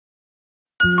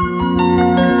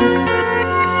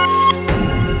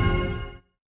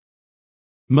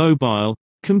Mobile,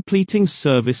 completing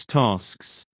service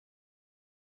tasks.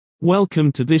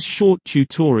 Welcome to this short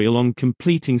tutorial on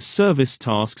completing service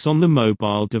tasks on the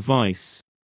mobile device.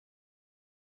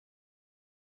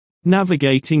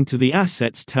 Navigating to the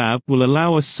Assets tab will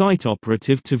allow a site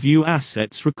operative to view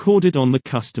assets recorded on the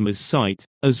customer's site,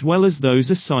 as well as those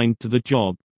assigned to the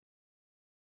job.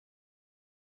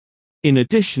 In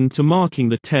addition to marking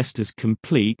the test as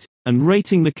complete, and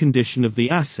rating the condition of the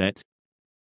asset,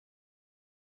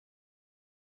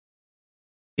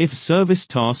 if service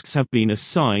tasks have been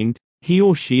assigned, he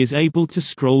or she is able to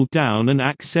scroll down and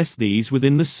access these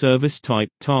within the Service Type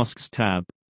Tasks tab.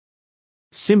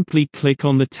 Simply click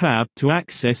on the tab to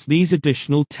access these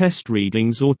additional test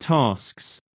readings or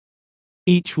tasks.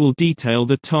 Each will detail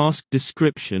the task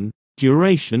description,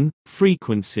 duration,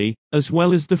 frequency, as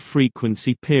well as the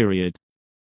frequency period.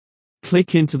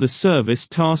 Click into the service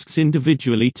tasks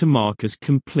individually to mark as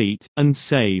complete, and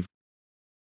save.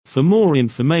 For more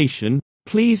information,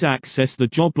 please access the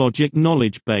Joblogic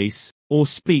knowledge base, or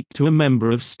speak to a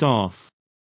member of staff.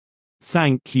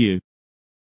 Thank you.